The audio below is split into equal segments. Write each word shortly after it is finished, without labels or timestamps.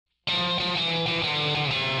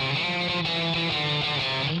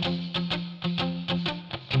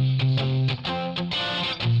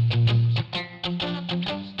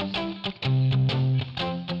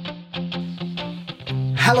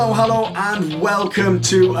Hello, and welcome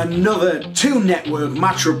to another Toon Network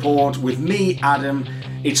match report with me, Adam.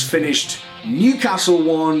 It's finished Newcastle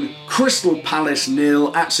 1, Crystal Palace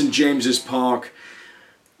 0 at St James's Park.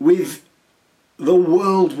 With the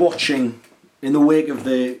world watching in the wake of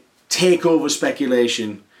the takeover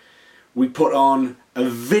speculation, we put on a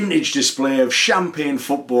vintage display of champagne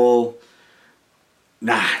football.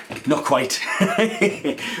 Nah, not quite.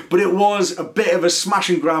 But it was a bit of a smash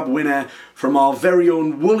and grab winner from our very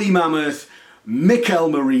own Woolly Mammoth, Mikel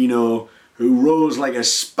Merino, who rose like a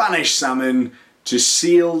Spanish salmon to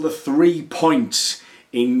seal the 3 points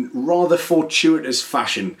in rather fortuitous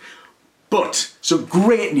fashion. But, so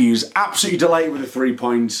great news, absolutely delighted with the 3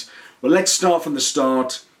 points. Well, let's start from the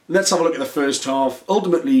start. Let's have a look at the first half.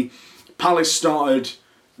 Ultimately, Palace started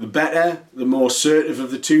the better, the more assertive of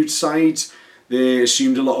the two sides. They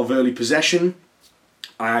assumed a lot of early possession.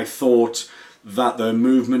 I thought that the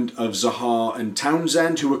movement of Zaha and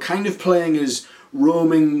Townsend, who were kind of playing as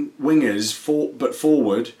roaming wingers, but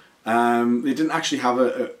forward, they didn't actually have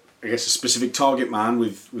a specific target man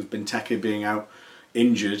with Benteke being out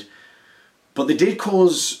injured. But they did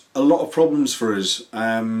cause a lot of problems for us.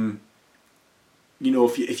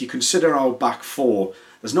 If you consider our back four,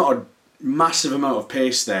 there's not a massive amount of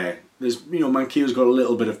pace there. There's, Manquillo's got a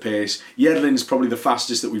little bit of pace. Yedlin's probably the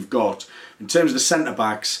fastest that we've got. In terms of the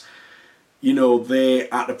centre-backs, they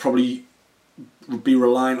had to probably be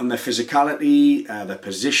reliant on their physicality, their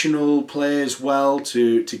positional play as well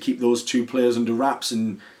to keep those two players under wraps.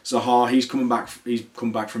 And Zaha, he's come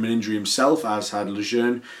back from an injury himself, as had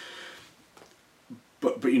Lejeune.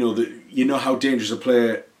 But how dangerous a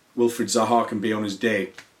player Wilfried Zaha can be on his day.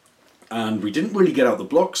 And we didn't really get out the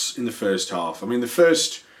blocks in the first half. I mean, the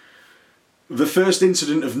first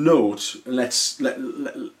incident of note,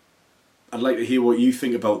 I'd like to hear what you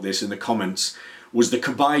think about this in the comments, was the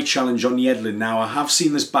Cabaye challenge on Yedlin. Now, I have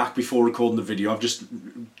seen this back before recording the video. I've just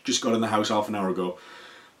got in the house half an hour ago.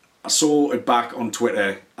 I saw it back on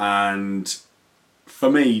Twitter, and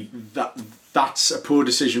for me, that's a poor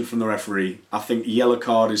decision from the referee. I think a yellow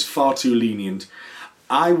card is far too lenient.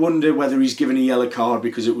 I wonder whether he's given a yellow card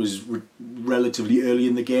because it was relatively early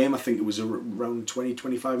in the game. I think it was around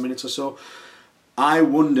 20-25 minutes or so. I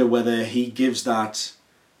wonder whether he gives that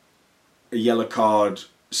a yellow card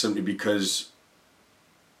simply because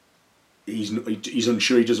he's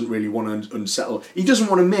unsure. He doesn't really want to unsettle. He doesn't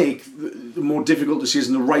want to make the more difficult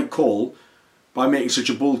decision, the right call, by making such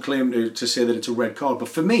a bold claim to say that it's a red card. But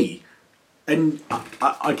for me, and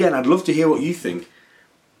again, I'd love to hear what you think.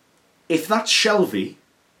 If that's Shelvey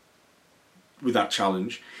with that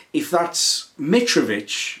challenge, if that's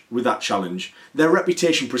Mitrovic with that challenge, their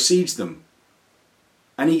reputation precedes them.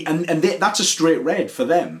 And that's a straight red for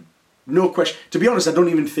them. No question. To be honest, I don't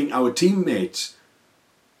even think our teammates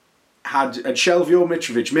had Shelvey or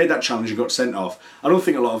Mitrovic made that challenge and got sent off. I don't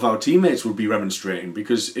think a lot of our teammates would be remonstrating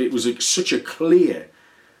because it was such a clear,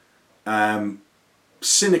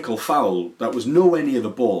 cynical foul that was nowhere near the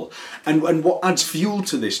ball. And what adds fuel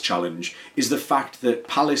to this challenge is the fact that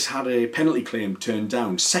Palace had a penalty claim turned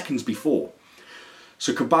down seconds before.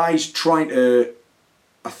 So Cabaye's trying to,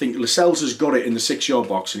 I think Lascelles has got it in the 6-yard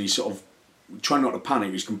box and he's sort of trying not to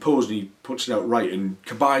panic. He's composed and he puts it out right, and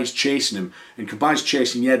Cabaye's chasing him, and Cabaye's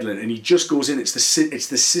chasing Yedlin, and he just goes in. It's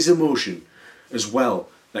the scissor motion as well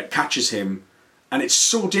that catches him, and it's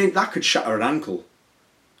so dangerous that could shatter an ankle.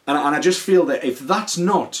 And I just feel that if that's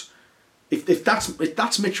Mitro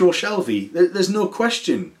or Shelvey, there's no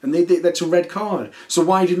question, and that's a red card. So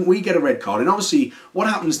why didn't we get a red card? And obviously, what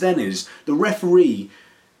happens then is the referee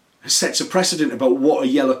sets a precedent about what a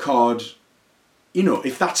yellow card.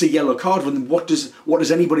 If that's a yellow card, then what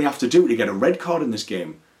does anybody have to do to get a red card in this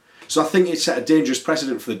game? So I think it set a dangerous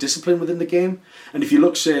precedent for the discipline within the game. And if you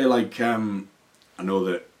look, say, like I know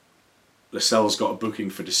that Lascelles got a booking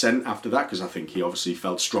for dissent after that because I think he obviously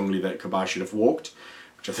felt strongly that Cabaye should have walked,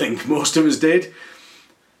 which I think most of us did.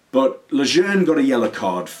 But Lejeune got a yellow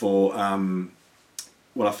card for,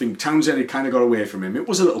 I think Townsend had kind of got away from him. It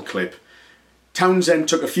was a little clip. Townsend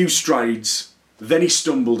took a few strides, then he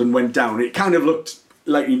stumbled and went down. It kind of looked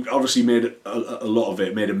like he obviously made a lot of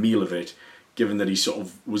it, made a meal of it, given that he sort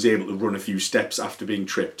of was able to run a few steps after being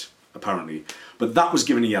tripped, apparently. But that was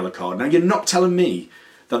given a yellow card. Now, you're not telling me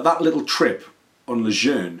that little trip on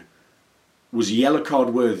Lejeune was yellow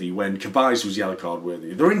card worthy when Cabaye's was yellow card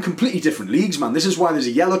worthy. They're in completely different leagues, man. This is why there's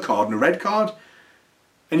a yellow card and a red card.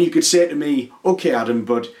 And you could say to me, okay, Adam,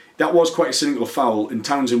 but that was quite a cynical foul and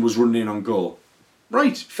Townsend was running in on goal.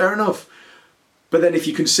 Right, fair enough. But then if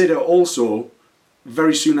you consider also,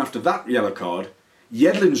 very soon after that yellow card,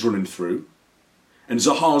 Yedlin's running through and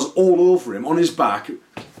Zaha's all over him on his back.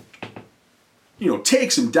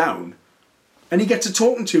 takes him down, and he gets a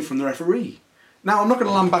talking to from the referee. Now, I'm not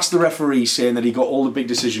going to lambast the referee saying that he got all the big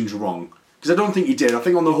decisions wrong, because I don't think he did. I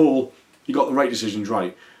think on the whole, he got the right decisions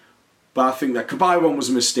right. But I think that Kabay one was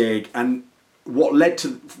a mistake, and what led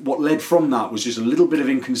from that was just a little bit of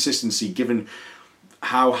inconsistency given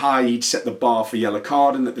how high he'd set the bar for yellow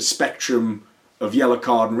card, and that the spectrum of yellow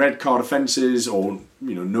card and red card offences, or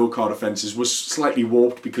no card offences, was slightly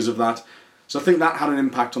warped because of that. So I think that had an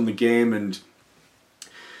impact on the game, and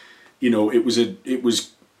it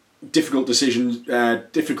was difficult decisions,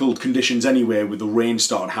 difficult conditions anyway, with the rain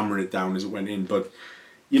started hammering it down as it went in. But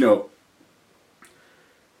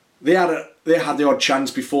they had the odd chance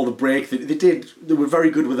before the break. They were very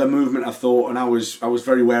good with their movement, I thought, and I was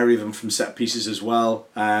very wary of them from set pieces as well.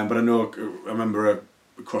 But I remember a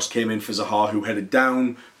cross came in for Zaha, who headed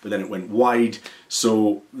down, but then it went wide.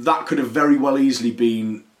 So that could have very well easily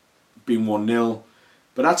been 1-0.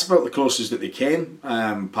 But that's about the closest that they came,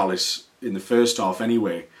 Palace, in the first half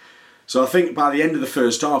anyway. So I think by the end of the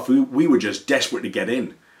first half, we were just desperate to get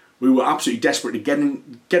in. We were absolutely desperate to get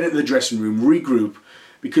into the dressing room, regroup,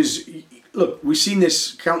 because, look, we've seen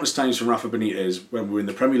this countless times from Rafa Benitez when we were in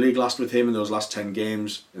the Premier League last with him in those last 10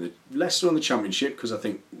 games, and less so in the Championship, because I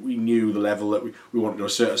think we knew the level that we wanted to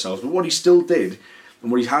assert ourselves. But what he still did,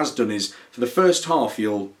 and what he has done, is for the first half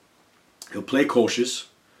he'll play cautious,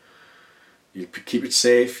 he'll keep it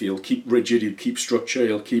safe, he'll keep rigid, he'll keep structure,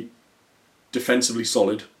 he'll keep defensively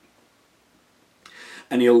solid,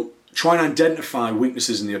 and he'll try and identify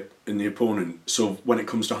weaknesses in the opponent. So when it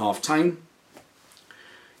comes to half time,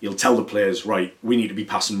 he'll tell the players, right, we need to be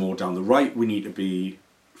passing more down the right, we need to be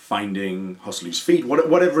finding Hoslu's feet,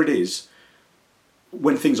 whatever it is.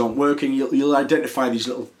 When things aren't working, he'll identify these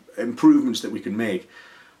little improvements that we can make.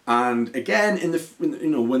 And again,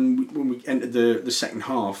 when we entered the second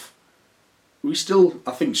half, we still,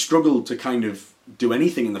 I think, struggled to kind of do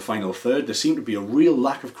anything in the final third. There seemed to be a real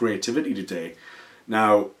lack of creativity today.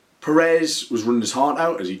 Now, Perez was running his heart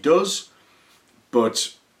out, as he does,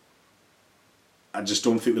 but I just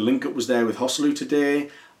don't think the link-up was there with Hoslu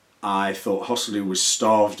today. I thought Hoslu was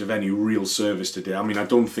starved of any real service today. I mean, I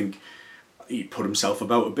don't think he put himself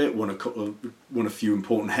about a bit, won a few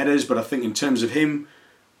important headers, but I think in terms of him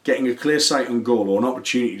getting a clear sight on goal or an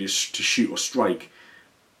opportunity to shoot or strike,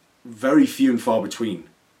 very few and far between.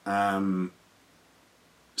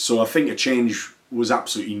 So I think a change was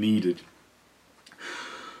absolutely needed.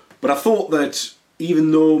 But I thought that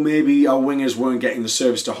even though maybe our wingers weren't getting the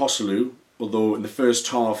service to Hoslu, although in the first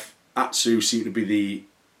half Atsu seemed to be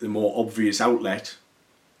the more obvious outlet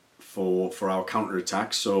for our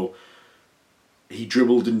counter-attack, so he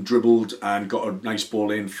dribbled and got a nice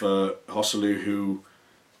ball in for Hoslu, who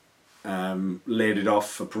laid it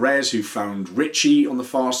off for Perez, who found Richie on the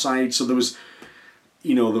far side. So there was,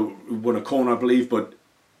 won a corner, I believe, but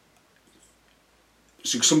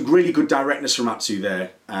some really good directness from Atsu there.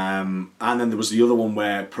 And then there was the other one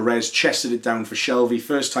where Perez chested it down for Shelvey,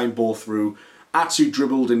 first time ball through. Atsu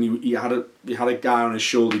dribbled and he had a guy on his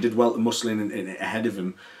shoulder. He did well to muscle in ahead of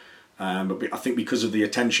him. But I think because of the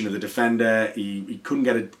attention of the defender, he couldn't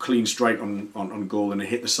get a clean strike on goal, and it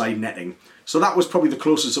hit the side netting. So that was probably the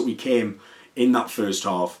closest that we came in that first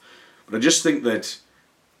half. But I just think that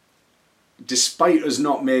despite us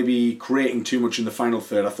not maybe creating too much in the final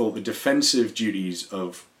third, I thought the defensive duties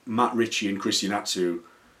of Matt Ritchie and Christian Atsu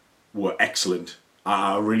were excellent.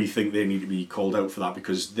 I really think they need to be called out for that,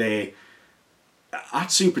 because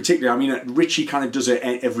Atsu particularly, I mean, Ritchie kind of does it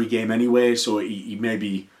every game anyway, so he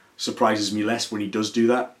maybe surprises me less when he does do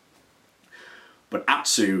that. But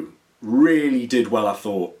Atsu really did well, I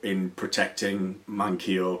thought, in protecting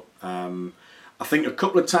Manquillo. I think a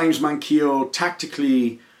couple of times Manquillo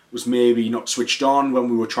tactically was maybe not switched on when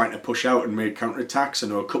we were trying to push out and make counter-attacks. I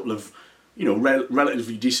know a couple of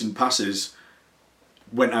relatively decent passes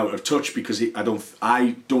went out of touch because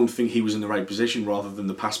I don't think he was in the right position, rather than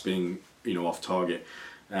the pass being off target.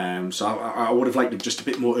 So I would have liked just a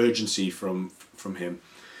bit more urgency from him.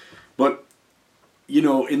 But we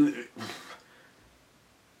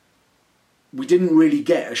didn't really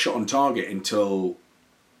get a shot on target until,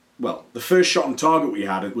 well, the first shot on target we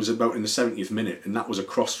had, it was about in the 70th minute, and that was a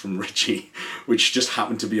cross from Ritchie, which just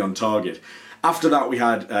happened to be on target. After that, we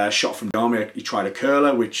had a shot from Dharma. He tried a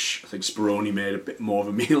curler, which I think Speroni made a bit more of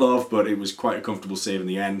a meal of, but it was quite a comfortable save in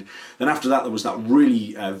the end. Then after that, there was that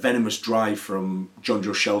really venomous drive from John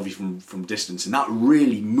Joe Shelvey from distance, and that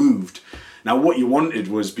really moved. Now, what you wanted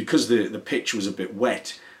was, because the pitch was a bit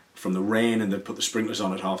wet from the rain and they put the sprinklers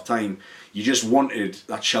on at half time, you just wanted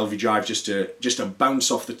that Shelvey drive just to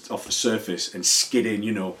bounce off the surface and skid in.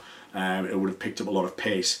 It would have picked up a lot of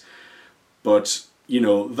pace. But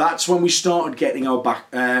that's when we started getting our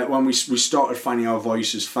back, when we started finding our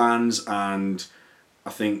voice as fans, and I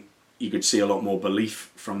think you could see a lot more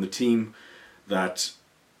belief from the team that,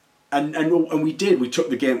 and we took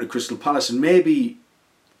the game to Crystal Palace, and maybe,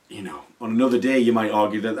 on another day you might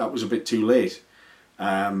argue that was a bit too late.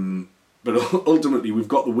 But ultimately we've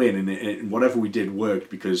got the win, and whatever we did worked,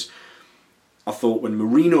 because I thought when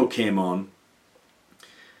Merino came on,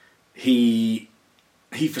 he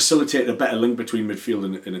facilitated a better link between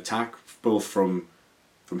midfield and attack, both from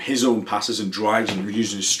his own passes and drives and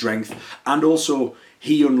using his strength, and also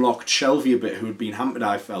he unlocked Shelvey a bit, who had been hampered,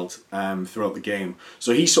 I felt, throughout the game.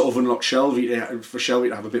 So he sort of unlocked Shelvey for Shelvey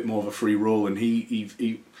to have a bit more of a free role, and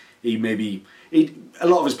he maybe a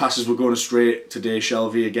lot of his passes were going astray today.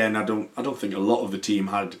 Shelvey again, I don't think a lot of the team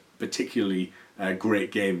had particularly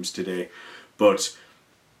great games today, but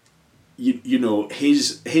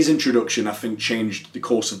his introduction, I think, changed the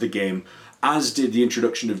course of the game, as did the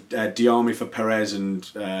introduction of Diame for Perez and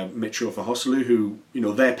Mitro for Hosselu, who,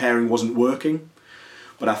 their pairing wasn't working.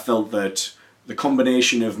 But I felt that the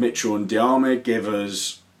combination of Mitro and Diame gave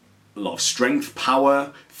us a lot of strength,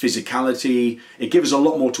 power, physicality. It gave us a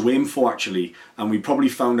lot more to aim for, actually, and we probably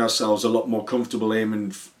found ourselves a lot more comfortable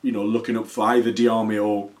aiming, looking up for either Diame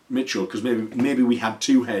or Mitro, because maybe we had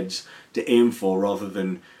two heads to aim for, rather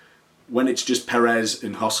than when it's just Perez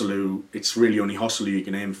and Hosselu, it's really only Hosselu you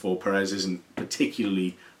can aim for. Perez isn't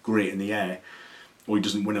particularly great in the air, or he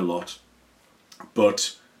doesn't win a lot.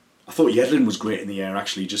 But I thought Yedlin was great in the air,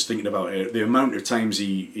 actually, just thinking about it. The amount of times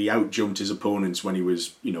he out-jumped his opponents when he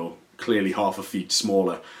was, clearly half a feet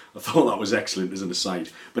smaller. I thought that was excellent as an aside.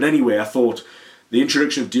 But anyway, I thought the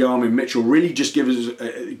introduction of Diame and Mitchell really just give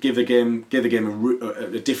the game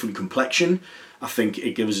a different complexion. I think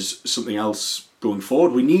it gives us something else going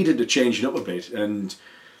forward. We needed to change it up a bit, and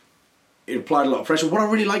it applied a lot of pressure. What I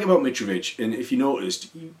really like about Mitrovic, and if you noticed,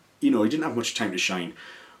 he didn't have much time to shine,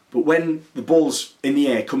 but when the ball's in the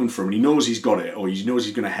air coming from him, and he knows he's got it, or he knows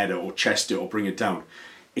he's going to head it, or chest it, or bring it down,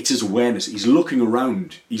 it's his awareness. He's looking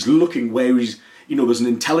around. He's looking where he's, there's an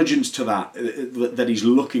intelligence to that he's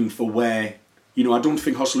looking for where, I don't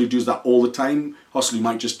think Hosselu does that all the time. Hosselu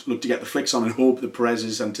might just look to get the flicks on and hope that Perez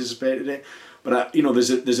has anticipated it. But there's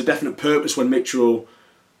a definite purpose when Mitro,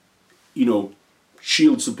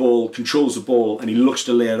 shields the ball, controls the ball, and he looks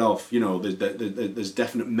to lay it off. There's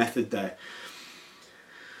definite method there.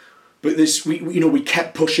 But we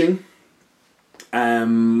kept pushing,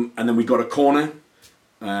 and then we got a corner,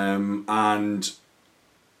 and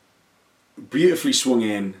beautifully swung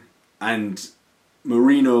in, and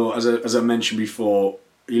Merino, as I mentioned before,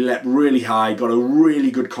 he leapt really high, got a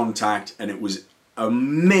really good contact, and it was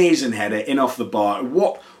amazing header in off the bar.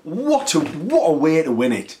 What a way to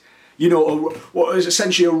win it! What was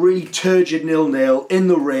essentially a really turgid 0-0 in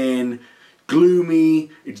the rain,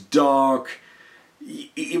 gloomy. It's dark.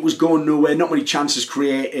 It was going nowhere. Not many chances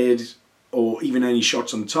created, or even any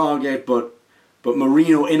shots on target. But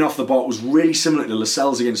Merino in off the bar was really similar to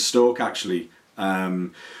Lascelles against Stoke, actually.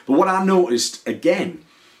 But what I noticed again,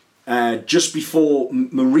 just before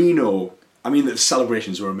Merino. I mean, the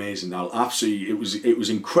celebrations were amazing. Now, absolutely, it was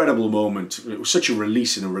an incredible moment. It was such a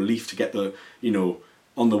release and a relief to get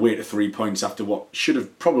on the way to 3 points after what should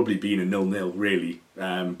have probably been a 0-0, really,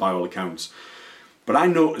 by all accounts. But I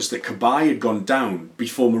noticed that Cabaye had gone down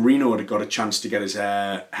before Merino had got a chance to get his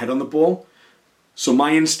head on the ball. So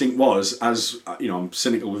my instinct was, as I'm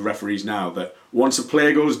cynical with referees now, that once a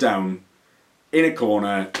player goes down in a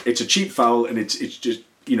corner, it's a cheap foul, and it's just.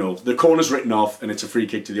 The corner's written off and it's a free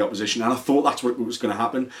kick to the opposition, and I thought that's what was going to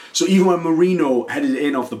happen. So even when Merino headed it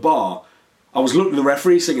in off the bar, I was looking at the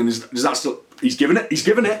referee thinking, is that still... He's given it.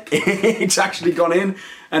 It's actually gone in,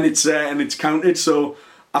 and it's counted. So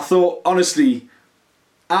I thought, honestly,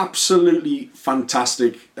 absolutely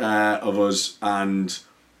fantastic of us. And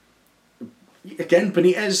again,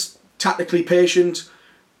 Benitez, tactically patient,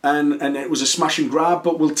 and it was a smash and grab,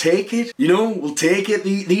 but we'll take it. We'll take it.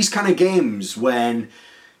 These kind of games when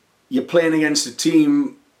you're playing against a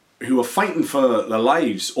team who are fighting for their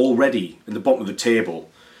lives already in the bottom of the table.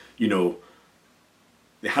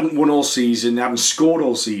 They hadn't won all season, they hadn't scored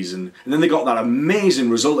all season, and then they got that amazing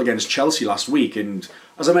result against Chelsea last week. And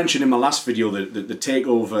as I mentioned in my last video, the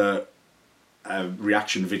takeover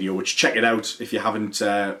reaction video, which check it out if you haven't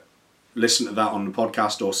listened to that on the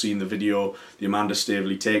podcast or seen the video, the Amanda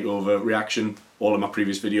Staveley takeover reaction, all in my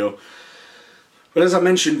previous video. But as I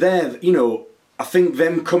mentioned there, I think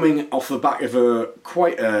them coming off the back of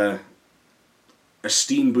quite a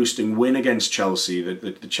steam-boosting win against Chelsea,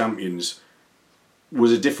 the champions,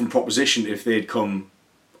 was a different proposition if they'd come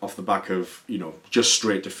off the back of, just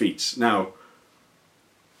straight defeats. Now,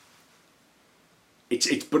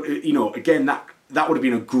 but again, that would have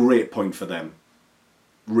been a great point for them.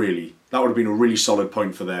 Really, that would have been a really solid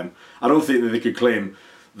point for them. I don't think that they could claim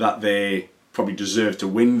that they probably deserve to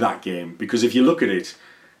win that game, because if you look at it,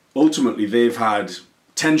 ultimately they've had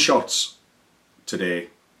 10 shots today,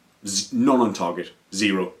 none on target,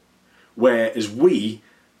 0. Whereas we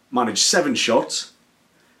managed 7 shots,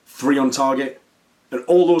 3 on target, and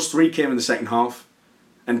all those 3 came in the second half,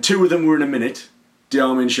 and 2 of them were in a minute,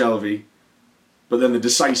 Diarmi and Shelvey. But then the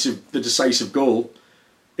decisive goal,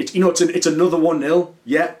 it's another 1-0,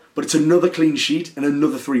 yeah, but it's another clean sheet and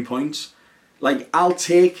another 3 points. Like, I'll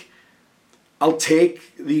take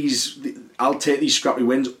these scrappy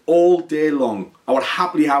wins all day long. I'd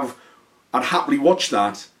happily watch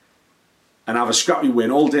that and have a scrappy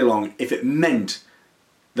win all day long if it meant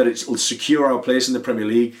that it'll secure our place in the Premier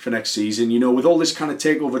League for next season. With all this kind of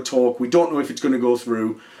takeover talk, we don't know if it's going to go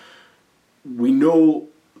through. We don't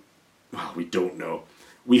know.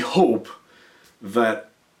 We hope that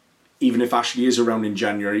even if Ashley is around in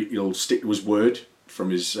January, he'll stick to his word from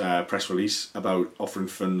his press release about offering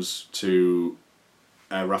funds to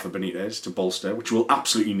Rafa Benitez to bolster, which we'll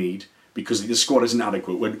absolutely need because the squad isn't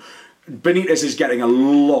adequate. When Benitez is getting a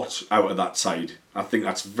lot out of that side, I think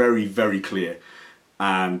that's very, very clear.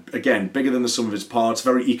 And again, bigger than the sum of his parts,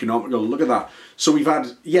 very economical. Look at that. So we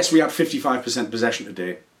had 55% possession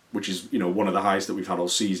today, which is one of the highest that we've had all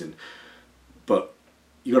season. But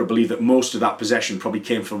you got to believe that most of that possession probably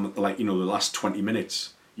came from the last 20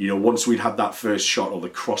 minutes. Once we'd had that first shot or the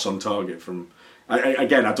cross on target from. I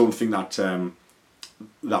don't think that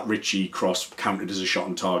Richie cross counted as a shot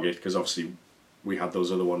on target because obviously we had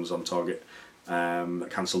those other ones on target that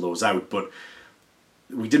cancelled those out. But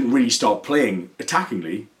we didn't really start playing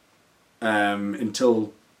attackingly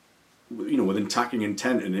until with attacking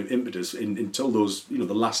intent and impetus until those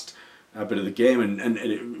the last bit of the game, and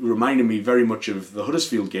it reminded me very much of the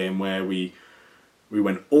Huddersfield game where we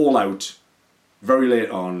went all out very late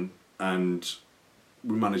on, and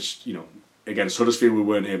we managed against Huddersfield we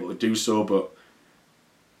weren't able to do so, but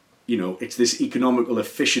it's this economical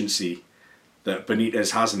efficiency that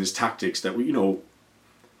Benitez has in his tactics that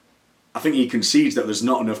I think he concedes that there's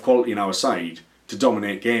not enough quality in our side to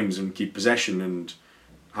dominate games and keep possession and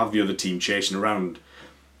have the other team chasing around.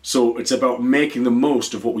 So it's about making the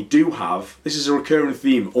most of what we do have. This is a recurring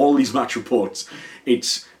theme, all these match reports.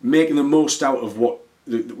 It's making the most out of what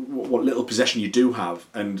little possession you do have.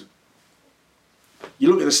 And you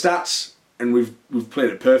look at the stats, and we've played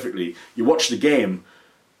it perfectly. You watch the game,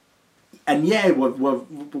 and we're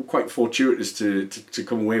quite fortuitous to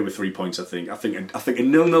come away with 3 points. I think a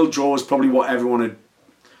 0-0 draw is probably what everyone had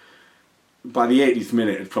by the 80th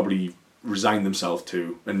minute had probably resigned themselves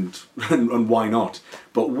to, and why not?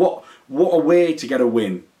 But what a way to get a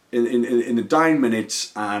win in the dying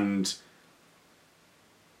minutes, and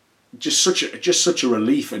just such a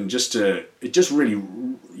relief, and it just really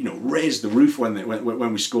raised the roof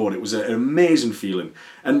when we scored. It was an amazing feeling,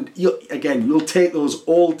 and you'll take those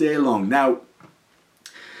all day long. Now,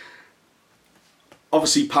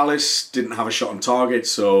 obviously Palace didn't have a shot on target,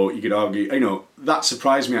 so you could argue, that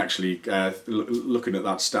surprised me actually, looking at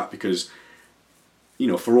that stat, because,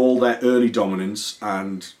 for all their early dominance,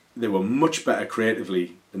 and they were much better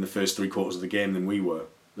creatively in the first 3 quarters of the game than we were.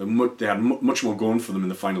 They had much more going for them in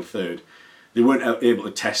the final third. They weren't able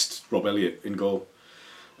to test Rob Elliott in goal.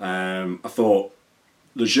 I thought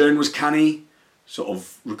Lejeune was canny, sort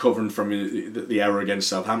of recovering from the error against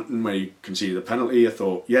Southampton where he conceded a penalty. I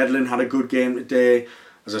thought Yedlin had a good game today.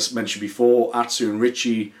 As I mentioned before, Atsu and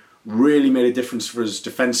Richie really made a difference for us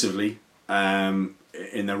defensively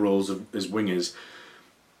in their roles as wingers.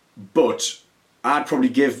 But I'd probably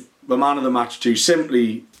give the man of the match to,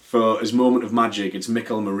 simply for his moment of magic, it's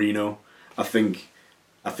Mikel Merino. I think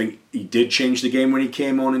he did change the game when he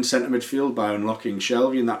came on in centre midfield by unlocking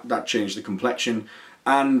Shelvey, and that changed the complexion.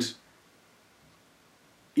 And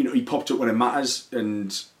he popped up when it matters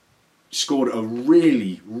and scored a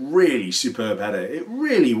really, really superb header. It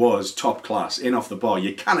really was top class, in off the bar.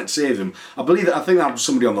 You cannot save him. I think that was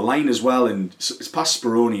somebody on the line as well, and it's past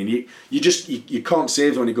Speroni, and you can't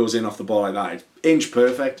save him when he goes in off the bar like that. It's inch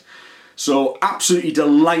perfect. So absolutely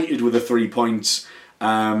delighted with the 3 points.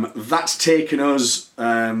 That's taken us,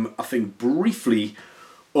 I think, briefly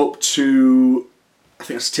up to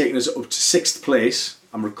 6th place.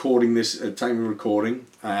 I'm recording this at the time of recording.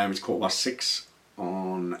 It's 6:15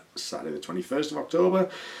 on Saturday the 21st of October.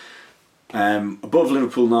 Above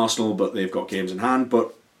Liverpool and Arsenal, but they've got games in hand.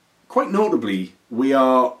 But quite notably, we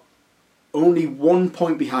are only 1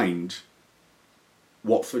 point behind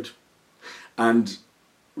Watford. And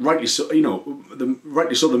rightly so,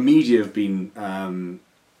 the media have been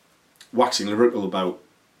waxing lyrical about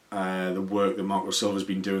the work that Marco Silva's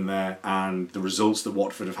been doing there and the results that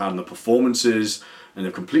Watford have had and the performances, and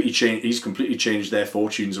they've completely changed. He's completely changed their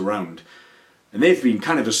fortunes around, and they've been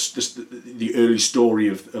kind of the early story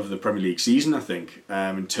of the Premier League season, I think,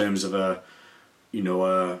 in terms of an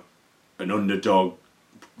underdog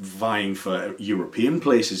vying for European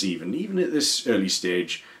places. Even at this early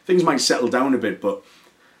stage, things might settle down a bit, but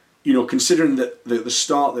considering that the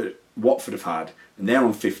start that Watford have had, and they're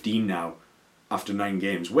on 15 now. After 9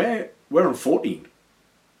 games, we're on 14.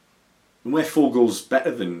 And we're 4 goals better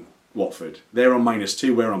than Watford. They're on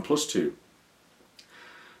 -2, we're on +2.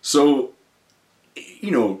 So,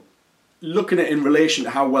 looking at it in relation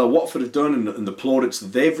to how well Watford have done and the plaudits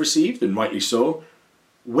that they've received, and rightly so,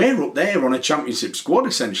 we're up there on a championship squad,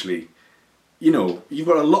 essentially. You've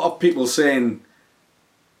got a lot of people saying,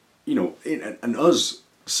 and us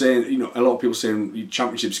saying, a lot of people saying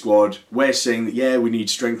championship squad. We're saying that, yeah, we need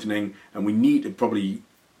strengthening and we need to probably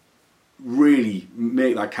really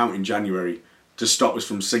make that count in January to stop us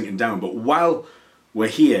from sinking down. But while we're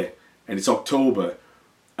here and it's October,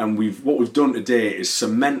 and what we've done today is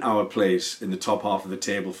cement our place in the top half of the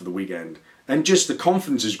table for the weekend, and just the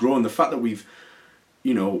confidence is growing. The fact that we've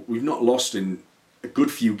not lost in a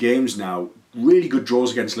good few games now, really good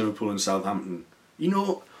draws against Liverpool and Southampton.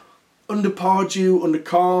 Under Pardew, under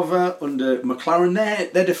Carver, under McLaren,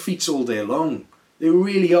 they're defeats all day long. They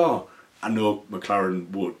really are. I know McLaren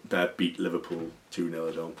would beat Liverpool 2-0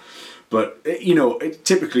 at home. But,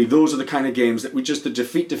 typically those are the kind of games that we just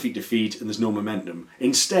defeat, and there's no momentum.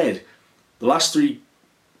 Instead, the last 3,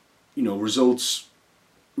 results,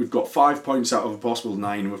 we've got 5 points out of a possible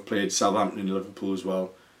 9, and we've played Southampton and Liverpool as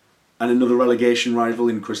well. And another relegation rival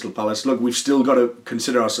in Crystal Palace. Look, we've still got to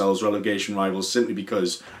consider ourselves relegation rivals simply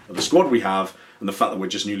because of the squad we have and the fact that we're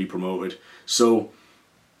just newly promoted. So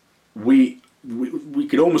we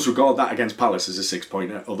could almost regard that against Palace as a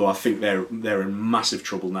 6-pointer, although I think they're in massive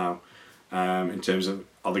trouble now in terms of,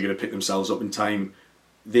 are they going to pick themselves up in time?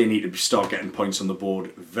 They need to start getting points on the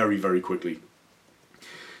board very, very quickly.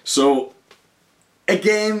 So a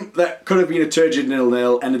game that could have been a turgid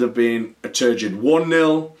 0-0 ended up being a turgid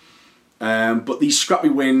 1-0. But these scrappy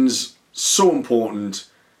wins, so important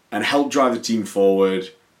and help drive the team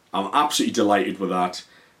forward. I'm absolutely delighted with that.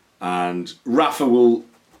 And Rafa will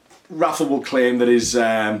claim that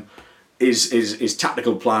his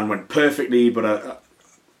tactical plan went perfectly, but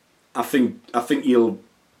I think he'll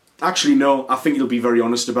actually no. I think he'll be very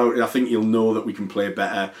honest about it. I think he'll know that we can play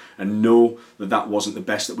better and know that wasn't the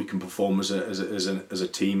best that we can perform as a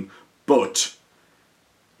team. But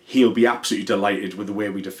he'll be absolutely delighted with the way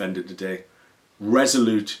we defended today.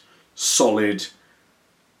 Resolute, solid,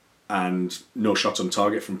 and no shots on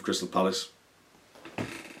target from Crystal Palace.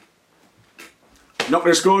 Not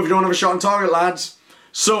going to score if you don't have a shot on target, lads.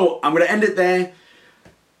 So, I'm going to end it there.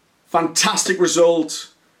 Fantastic result.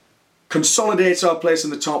 Consolidates our place in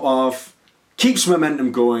the top half. Keeps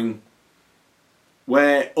momentum going.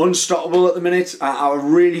 We're unstoppable at the minute. I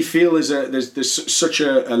really feel there's such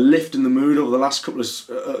a lift in the mood over the last couple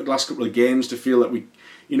of games to feel that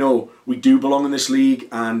we do belong in this league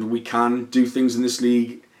and we can do things in this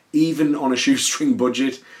league, even on a shoestring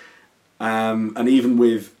budget, and even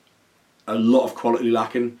with a lot of quality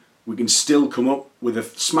lacking, we can still come up with a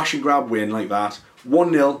smash and grab win like that.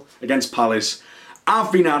 1-0 against Palace.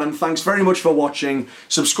 I've been Adam, thanks very much for watching.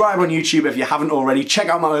 Subscribe on YouTube if you haven't already. Check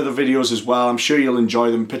out my other videos as well, I'm sure you'll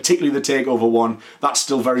enjoy them, particularly the Takeover one. That's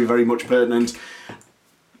still very, very much pertinent.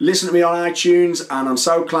 Listen to me on iTunes and on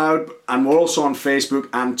SoundCloud, and we're also on Facebook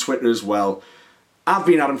and Twitter as well. I've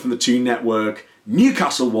been Adam from the Toon Network.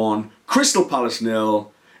 Newcastle 1, Crystal Palace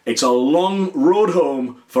 0. It's a long road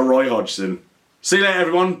home for Roy Hodgson. See you later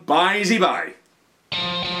everyone, bye, easy bye.